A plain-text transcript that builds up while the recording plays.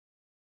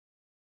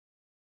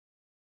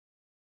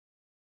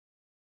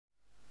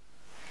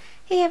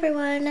Hey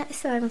everyone,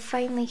 so I'm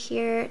finally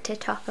here to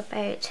talk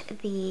about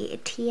the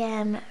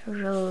TM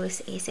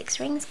Rose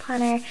A6 Rings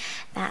planner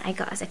that I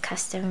got as a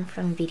custom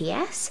from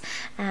VDS.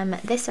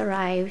 This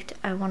arrived,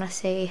 I want to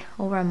say,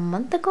 over a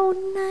month ago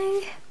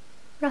now,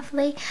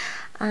 roughly,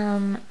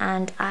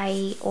 and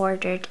I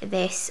ordered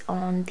this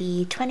on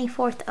the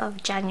 24th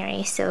of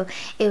January, so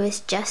it was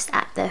just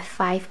at the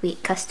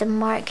 5-week custom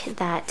mark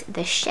that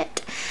this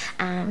shipped.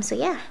 So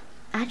yeah,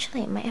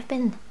 actually it might have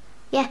been,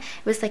 yeah,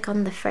 it was like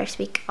on the first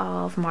week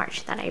of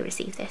March that I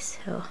received this,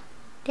 so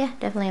yeah,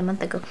 definitely a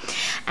month ago.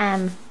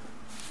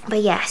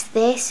 But yes,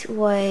 this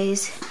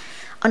was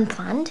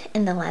unplanned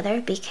in the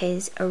leather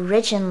because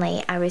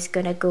originally I was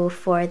gonna go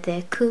for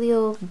the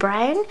Coolio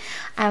brown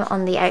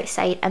on the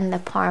outside and the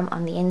palm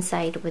on the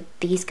inside with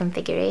these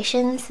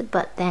configurations,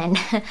 but then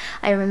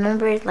I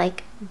remembered,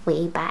 like,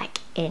 way back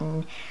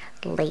in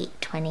late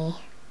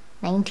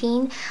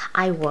 2019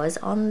 I was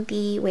on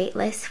the wait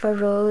list for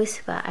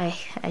Rose, but I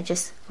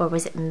just, or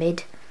was it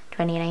mid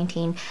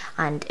 2019,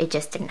 and it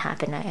just didn't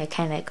happen. I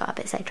kind of got a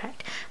bit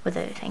sidetracked with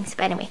other things,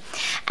 but anyway,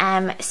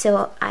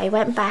 so I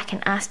went back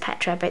and asked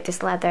Petra about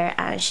this leather,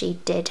 and she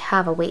did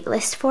have a wait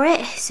list for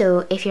it.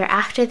 So if you're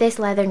after this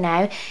leather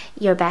now,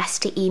 you're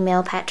best to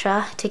email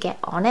Petra to get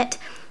on it,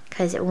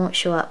 because it won't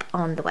show up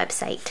on the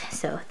website.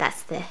 So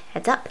that's the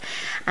heads up.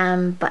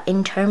 But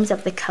in terms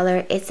of the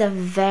color, it's a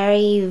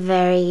very,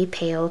 very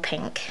pale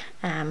pink.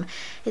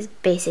 It's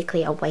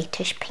basically a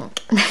whitish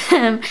pink.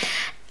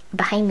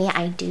 Behind me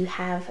I do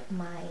have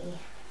my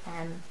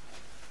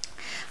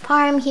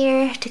Parm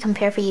here to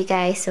compare for you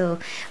guys. So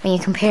when you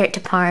compare it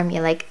to Parm,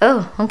 you're like,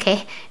 oh,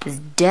 okay, it's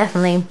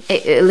definitely,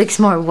 it looks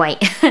more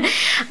white.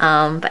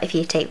 But if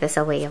you take this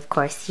away, of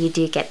course, you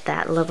do get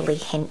that lovely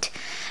hint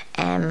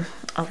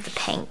of the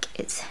pink.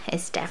 It's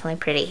definitely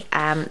pretty.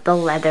 The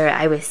leather,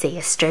 I would say,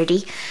 is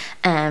sturdy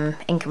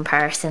in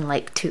comparison,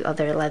 like, to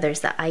other leathers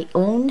that I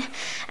own.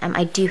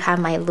 I do have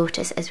my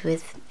Lotus as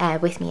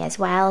with me as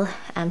well,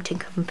 to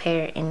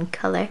compare in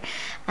color,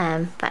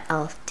 but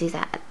I'll do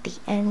that at the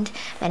end.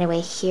 Anyway,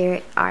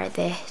 here are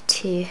the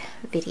two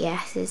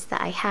VDSs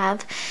that I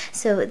have.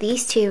 So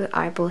these two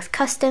are both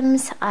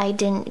customs. I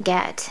didn't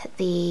get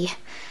the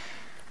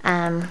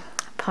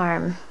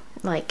Parm.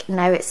 Like,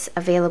 now it's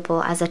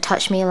available as a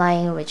Touch Me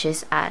line, which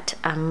is at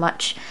a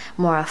much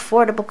more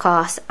affordable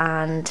cost,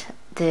 and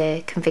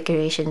the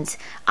configurations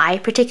I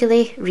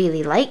particularly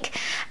really like.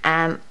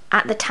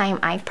 At the time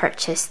I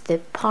purchased the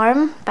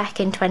Parm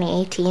back in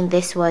 2018,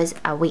 this was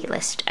a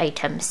waitlist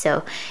item,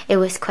 so it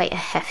was quite a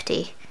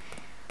hefty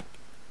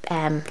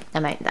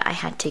amount that I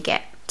had to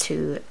get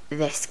to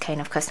this kind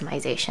of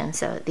customization,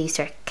 so these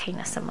are kind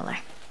of similar.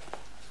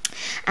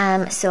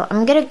 So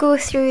I'm gonna go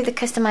through the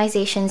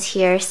customizations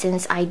here,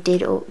 since I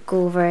did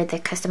go over the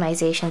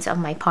customizations of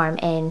my Parm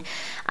in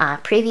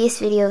previous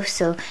videos,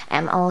 so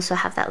I'll also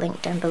have that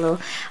link down below.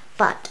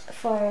 But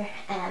for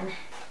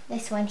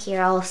this one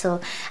here, I'll also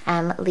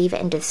leave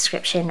it in the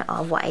description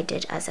of what I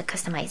did as a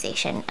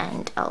customization,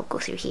 and I'll go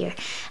through here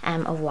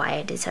of why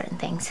I did certain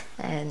things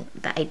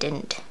that I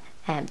didn't,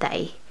 that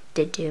I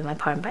did do in my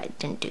Parm but I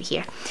didn't do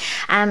here.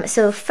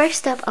 So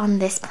first up on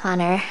this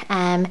planner,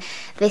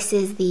 this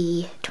is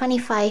the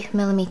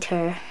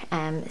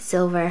 25mm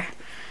silver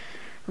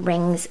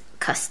rings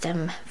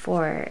custom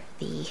for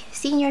the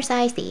senior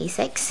size, the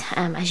A6,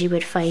 as you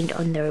would find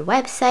on their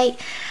website.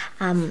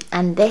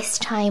 And this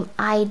time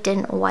I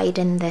didn't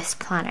widen this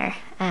planner.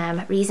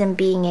 Reason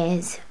being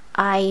is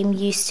I'm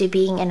used to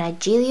being in a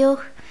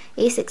Giglio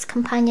A6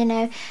 Companion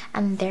now,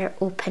 and their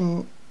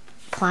open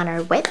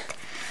planner width,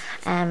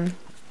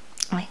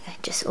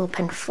 just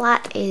open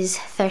flat, is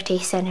 30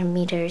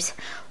 centimeters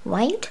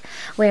wide,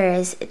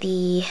 whereas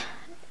the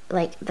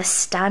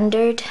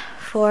standard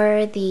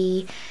for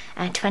the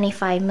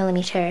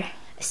 25mm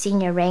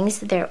senior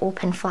rings, their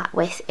open flat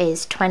width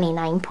is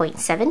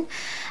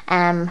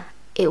 29.7.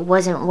 It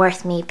wasn't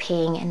worth me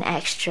paying an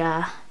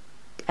extra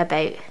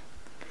about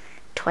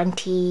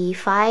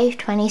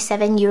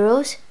 25-27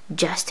 euros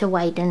just to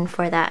widen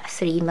for that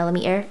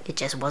 3mm. It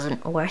just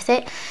wasn't worth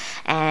it.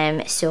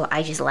 So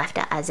I just left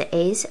it as it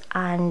is,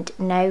 and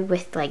now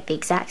with, like, the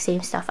exact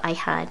same stuff I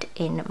had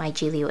in my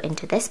Giglio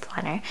into this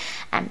planner,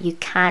 you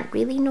can't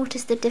really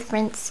notice the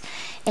difference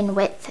in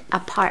width,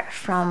 apart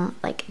from,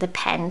 like, the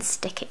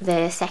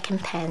second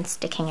pen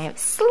sticking out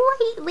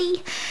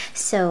slightly.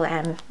 So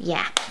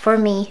yeah, for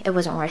me it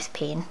wasn't worth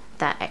paying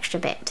that extra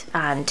bit.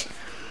 And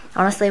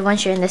honestly,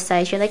 once you're in this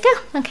size, you're like,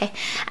 oh, okay.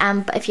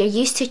 But if you're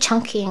used to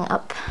chunking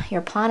up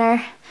your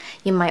planner,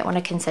 you might want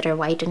to consider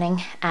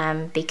widening,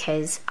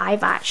 because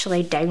I've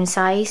actually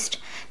downsized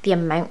the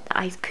amount that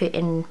I've put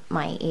in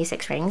my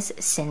A6 rings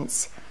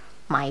since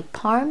my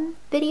Parm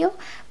video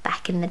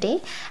back in the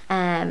day.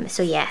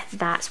 So yeah,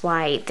 that's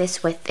why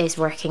this width is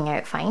working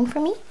out fine for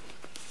me.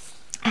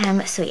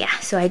 So yeah,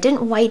 so I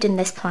didn't widen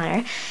this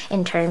planner.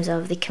 In terms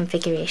of the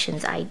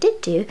configurations I did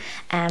do,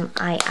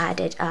 I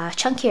added a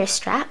chunkier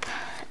strap.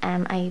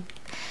 I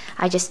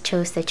just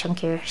chose the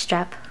chunkier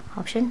strap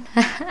option.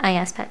 I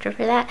asked Petra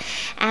for that,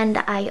 and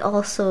I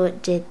also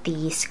did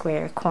the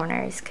square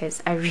corners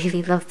because I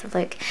really love the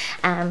look.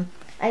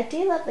 I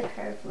do love the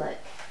curved look.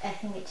 I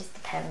think it just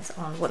depends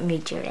on what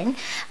mood you're in,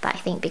 but I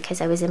think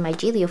because I was in my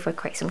Gilio for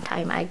quite some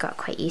time, I got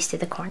quite used to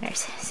the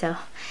corners. So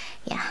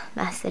yeah,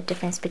 that's the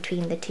difference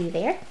between the two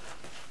there.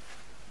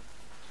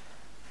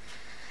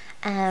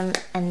 And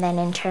then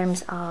in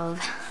terms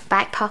of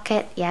back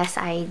pocket, yes,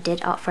 I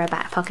did opt for a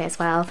back pocket as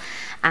well.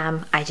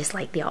 I just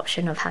like the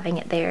option of having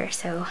it there,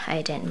 so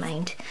I didn't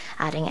mind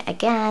adding it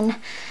again.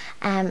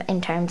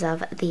 In terms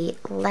of the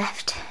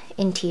left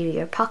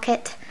interior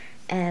pocket,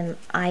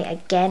 I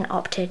again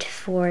opted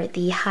for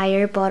the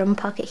higher bottom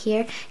pocket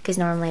here, because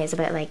normally it's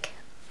about like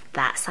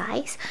that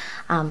size,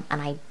 and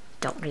I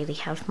don't really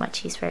have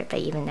much use for it, but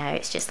even now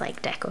it's just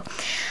like deco.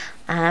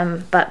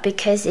 But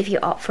because if you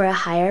opt for a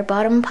higher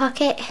bottom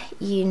pocket,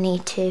 you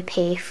need to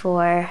pay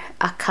for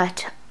a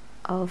cut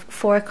of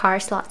 4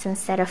 card slots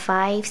instead of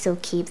 5, so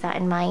keep that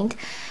in mind.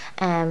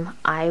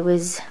 I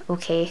was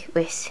okay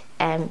with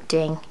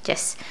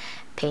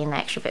paying the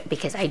extra bit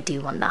because I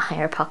do want that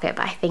higher pocket,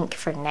 but I think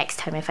for next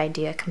time if I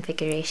do a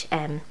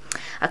configuration,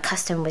 a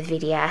custom with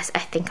VDS, I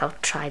think I'll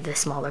try the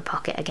smaller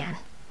pocket again.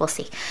 We'll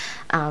see.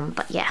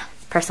 But yeah,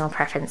 personal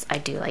preference, I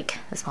do like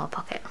the small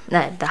pocket,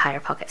 the higher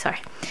pocket, sorry.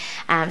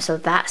 So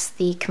that's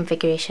the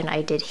configuration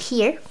I did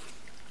here.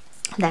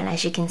 Then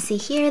as you can see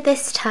here,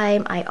 this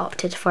time I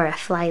opted for a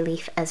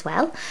flyleaf as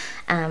well,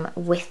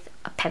 with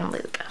a pen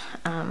loop.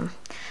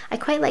 I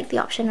quite like the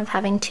option of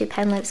having 2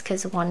 pen loops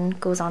because one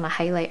goes on a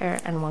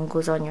highlighter and one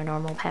goes on your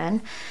normal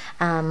pen.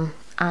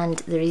 And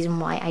the reason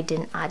why I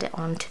didn't add it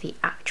onto the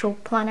actual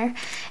planner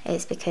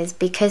is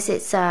because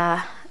it's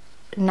a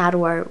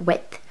narrower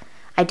width,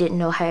 I didn't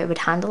know how it would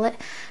handle it.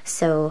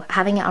 So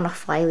having it on a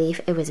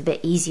flyleaf, it was a bit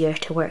easier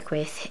to work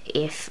with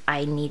if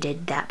I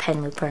needed that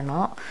pen loop or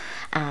not,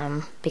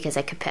 because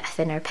I could put a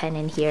thinner pen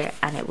in here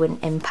and it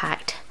wouldn't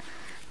impact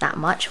that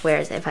much,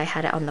 whereas if I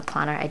had it on the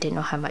planner, I didn't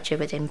know how much it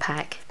would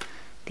impact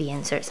the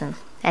inserts. And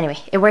anyway,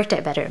 it worked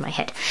out better in my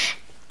head.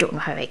 Don't know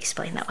how I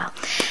explained that well.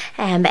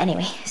 But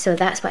anyway, so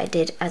that's what I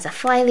did as a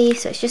flyleaf.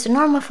 So it's just a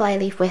normal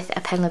flyleaf with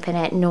a pen loop in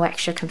it, no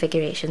extra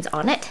configurations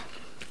on it.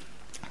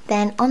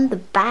 Then on the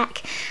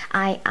back,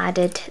 I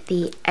added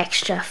the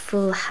extra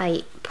full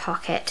height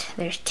pocket.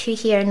 There's 2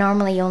 here,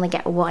 normally you only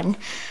get 1.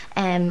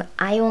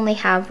 I only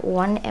have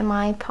 1 in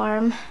my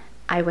palm.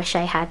 I wish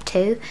I had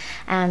 2,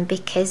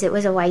 because it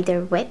was a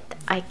wider width,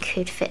 I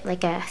could fit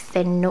like a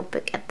thin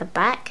notebook at the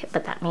back,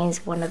 but that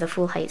means one of the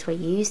full heights were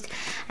used.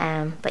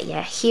 But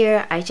yeah,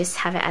 here I just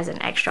have it as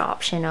an extra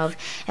option of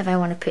if I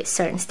want to put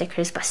certain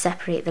stickers but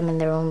separate them in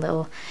their own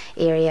little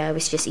area, it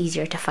was just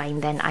easier to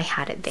find, then I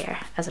had it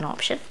there as an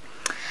option.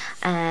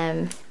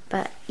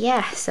 But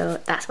yeah, so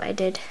that's what I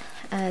did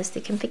as the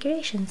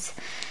configurations.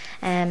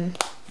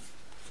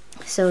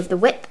 So the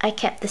width I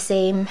kept the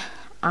same,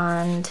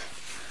 and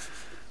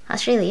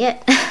that's really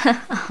it.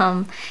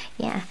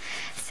 Yeah,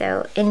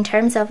 so in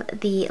terms of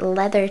the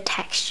leather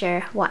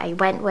texture, what I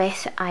went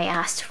with, I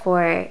asked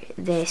for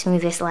the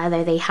smoothest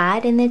leather they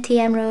had in the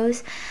TM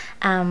Rose.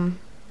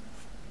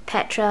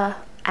 Petra,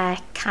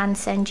 I can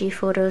send you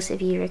photos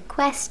if you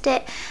request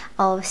it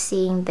of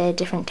seeing the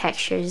different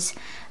textures,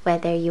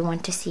 whether you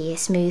want to see a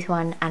smooth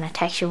one and a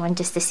texture one,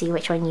 just to see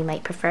which one you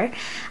might prefer.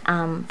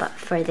 But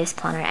for this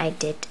planner I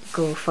did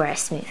go for a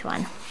smooth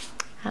one.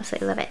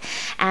 Absolutely love it.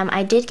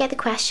 I did get the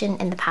question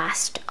in the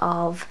past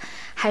of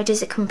how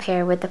does it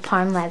compare with the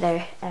palm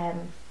leather,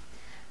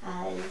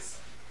 as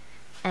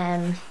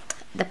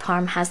the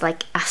palm has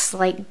like a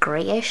slight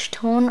greyish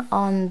tone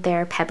on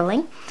their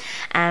pebbling.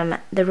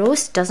 The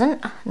rose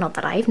doesn't, not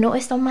that I've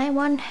noticed on my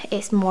one.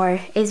 It's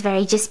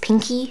very just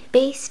pinky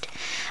based.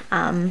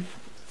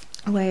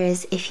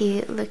 Whereas if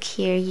you look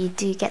here, you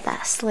do get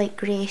that slight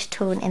greyish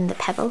tone in the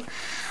pebble.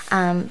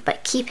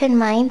 But keep in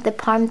mind, the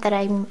palm that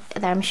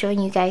I'm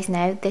showing you guys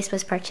now, this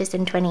was purchased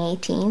in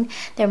 2018.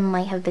 There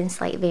might have been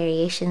slight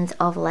variations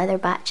of leather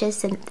batches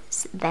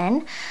since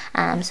then.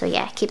 So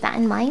yeah, keep that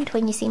in mind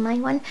when you see my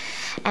one.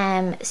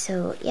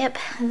 So yep,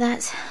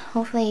 that's,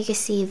 hopefully you can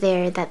see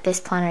there that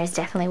this planner is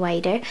definitely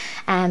wider.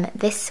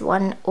 This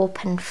one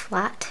open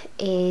flat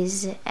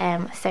is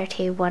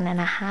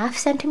 31.5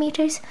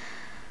 centimeters.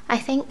 I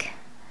think.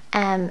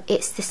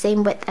 It's the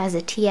same width as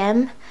a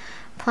TM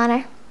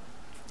planner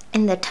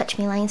in the Touch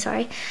Me line,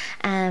 sorry.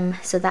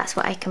 So that's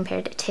what I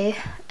compared it to.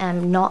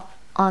 Not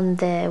on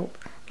the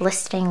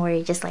listing where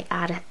you just like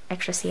add an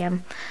extra CM.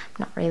 I'm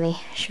not really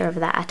sure of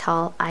that at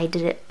all. I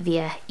did it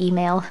via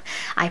email.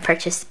 I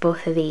purchased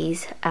both of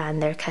these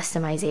and their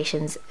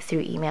customizations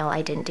through email.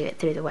 I didn't do it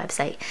through the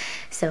website.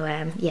 So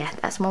yeah,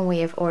 that's one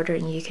way of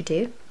ordering you could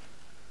do.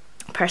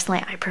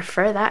 Personally, I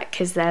prefer that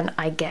because then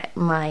I get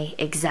my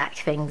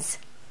exact things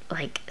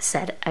like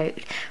set out,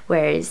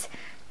 whereas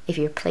if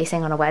you're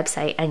placing on a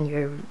website and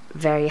you're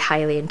very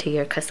highly into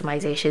your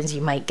customizations, you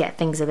might get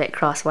things a bit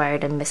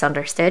cross-wired and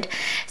misunderstood.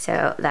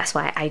 So that's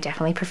why I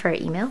definitely prefer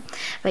email.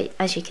 But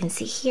as you can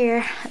see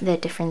here, the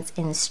difference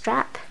in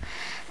strap,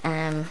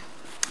 and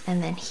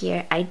then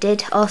here I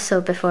did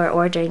also, before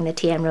ordering the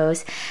TM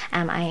Rose,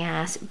 I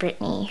asked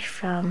Brittany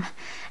from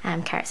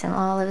Carrots and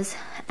Olives,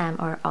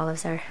 or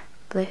Olives Are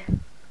Blue,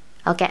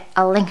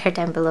 I'll link her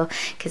down below,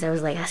 because I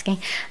was like asking,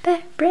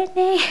 but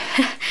Brittany,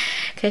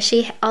 because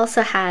she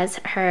also has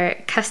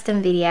her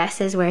custom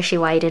VDSs where she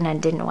widened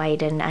and didn't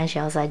widen, and she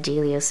also had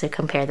Giglio's to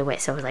compare the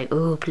width. So I was like,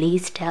 oh,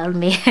 please tell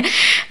me.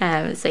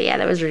 So yeah,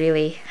 that was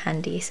really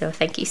handy. So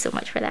thank you so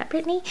much for that,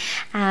 Brittany.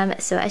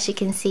 So as you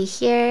can see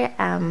here,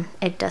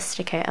 it does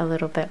stick out a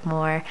little bit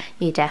more.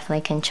 You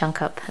definitely can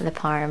chunk up the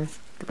palm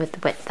with the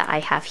width that I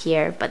have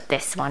here, but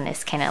this one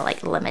is kind of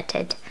like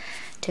limited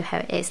to how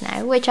it is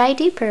now, which I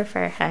do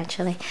prefer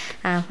actually.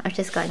 I've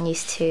just gotten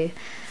used to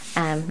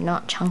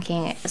not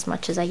chunking it as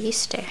much as I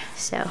used to,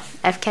 so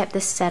I've kept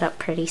this setup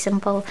pretty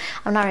simple.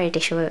 I'm not ready to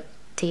show it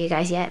to you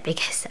guys yet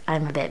because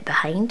I'm a bit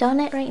behind on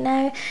it right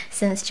now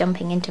since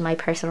jumping into my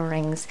personal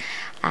rings,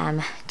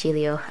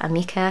 Giglio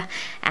Amica.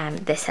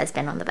 This has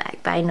been on the back,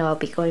 but I know I'll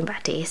be going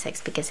back to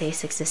A6 because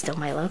A6 is still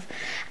my love.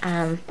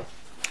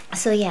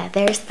 So yeah,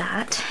 there's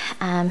that.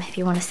 If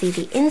you want to see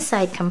the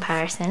inside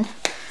comparison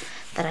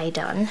that I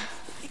done,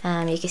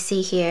 you can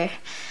see here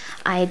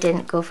I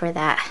didn't go for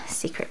that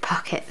secret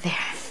pocket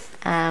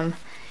there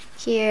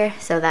here,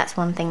 so that's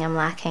one thing I'm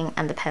lacking,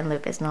 and the pen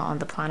loop is not on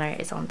the planner,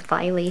 it's on the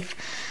fly leaf.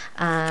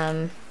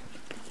 And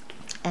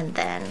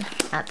then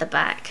at the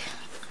back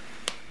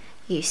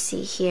you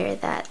see here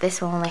that this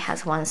one only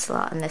has one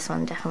slot and this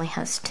one definitely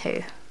has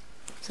two,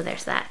 so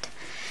there's that.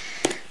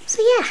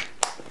 So yeah,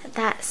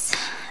 that's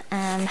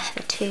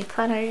the two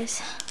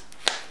planners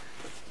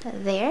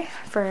there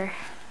for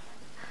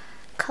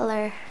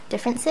color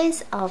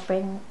differences. I'll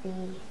bring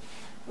the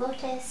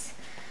Lotus.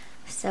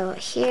 So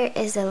here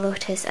is a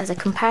Lotus as a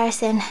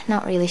comparison.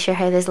 Not really sure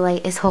how this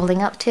light is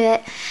holding up to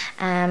it.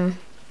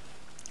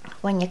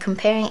 When you're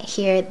comparing it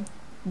here,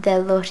 the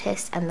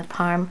Lotus and the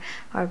Palm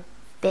are a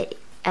bit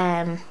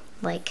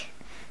like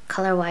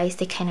color wise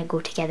they kind of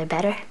go together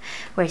better,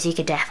 whereas you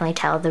could definitely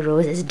tell the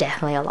Rose is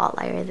definitely a lot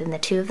lighter than the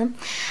two of them.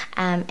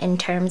 In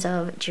terms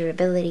of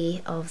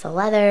durability of the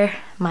leather,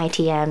 my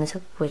TMs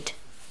would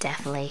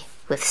definitely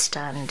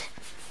withstand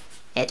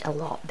it a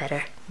lot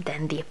better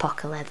than the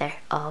Apoca leather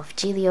of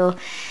Giglio.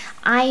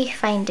 I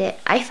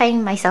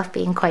find myself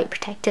being quite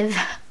protective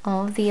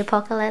of the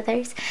Apoca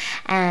leathers,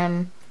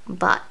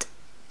 but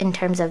in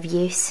terms of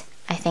use,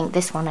 I think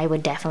this one I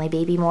would definitely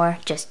baby more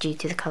just due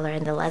to the colour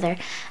and the leather.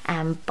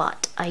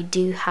 But I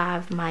do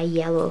have my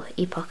yellow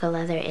Apoca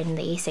leather in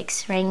the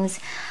A6 rings,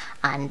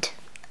 and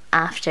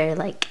after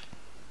like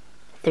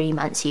 3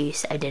 months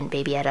use I didn't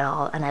baby it at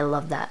all, and I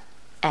love that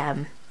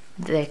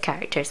the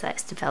characters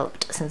that's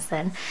developed since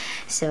then.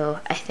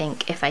 So I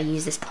think if I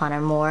use this planner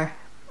more,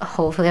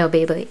 hopefully I'll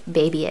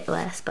baby it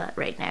less, but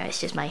right now it's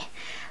just my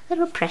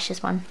little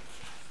precious one.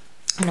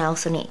 And I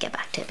also need to get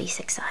back to a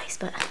B6 size,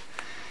 but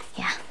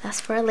yeah, that's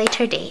for a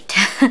later date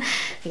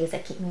because I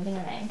keep moving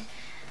around.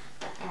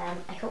 But,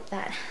 I hope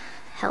that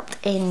helped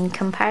in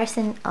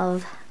comparison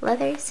of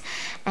leathers.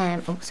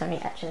 Oh sorry,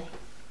 actually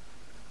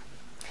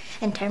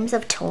in terms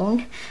of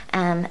tone,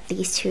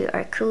 these two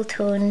are cool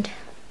toned.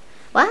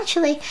 Well,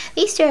 actually,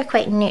 these two are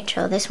quite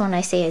neutral. This one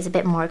I say is a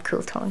bit more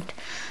cool toned.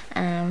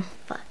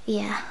 But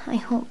yeah, I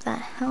hope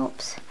that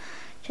helps.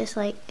 Just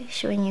like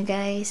showing you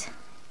guys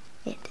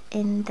it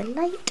in the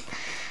light.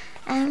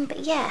 But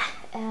yeah,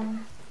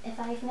 if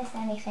I've missed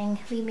anything,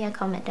 leave me a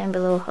comment down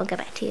below. I'll get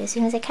back to you as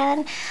soon as I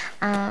can.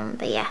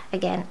 But yeah,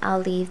 again,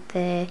 I'll leave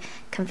the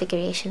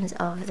configurations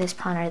of this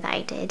planner that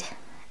I did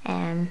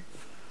in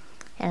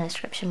the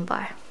description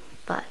bar.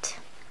 But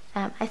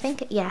I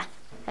think, yeah,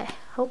 I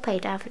hope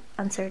I'd have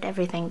answered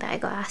everything that I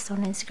got asked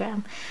on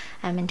Instagram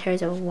in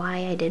terms of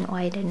why I didn't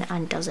widen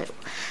and does it.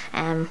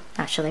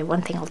 Actually,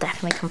 one thing I'll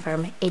definitely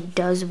confirm, it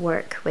does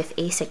work with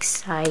A6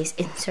 size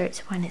inserts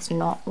when it's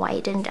not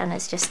widened and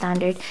it's just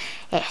standard.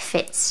 It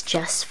fits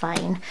just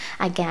fine.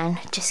 Again,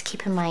 just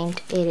keep in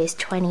mind it is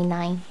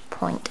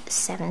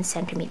 29.7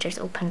 centimeters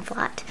open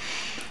flat.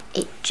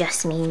 It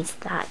just means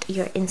that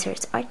your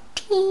inserts are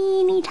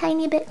teeny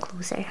tiny bit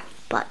closer,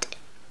 but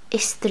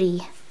it's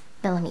 3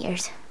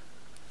 millimeters.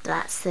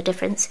 That's the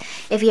difference.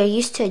 If you're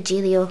used to a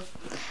Giglio,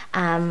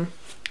 the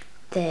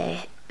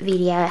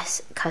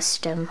VDS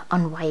custom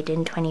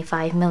unwidened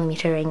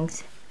 25mm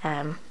rings,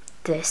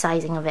 the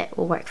sizing of it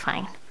will work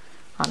fine,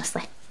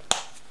 honestly.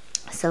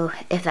 So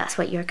if that's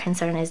what your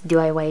concern is, do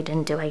I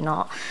widen, do I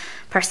not?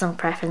 Personal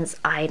preference,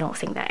 I don't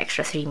think that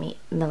extra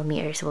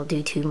 3mm will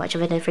do too much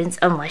of a difference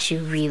unless you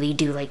really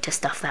do like to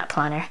stuff that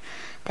planner.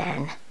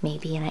 Then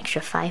maybe an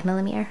extra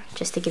 5mm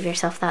just to give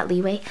yourself that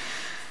leeway.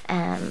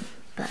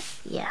 But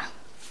yeah,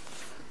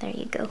 there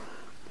you go.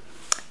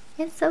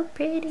 It's so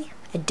pretty.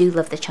 I do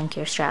love the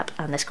chunkier strap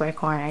and the square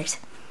corners,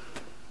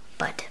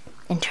 but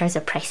in terms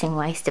of pricing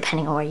wise,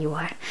 depending on where you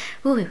are,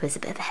 ooh, it was a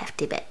bit of a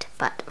hefty bit,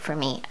 but for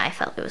me, I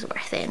felt it was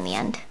worth it in the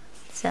end.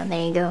 So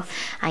there you go.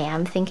 I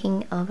am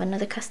thinking of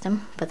another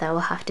custom, but that will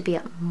have to be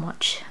up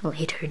much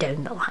later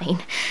down the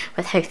line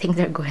with how things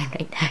are going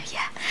right now.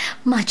 Yeah,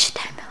 much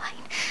down the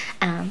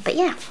line. But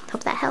yeah,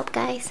 hope that helped,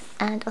 guys,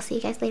 and I'll see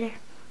you guys later.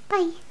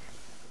 Bye.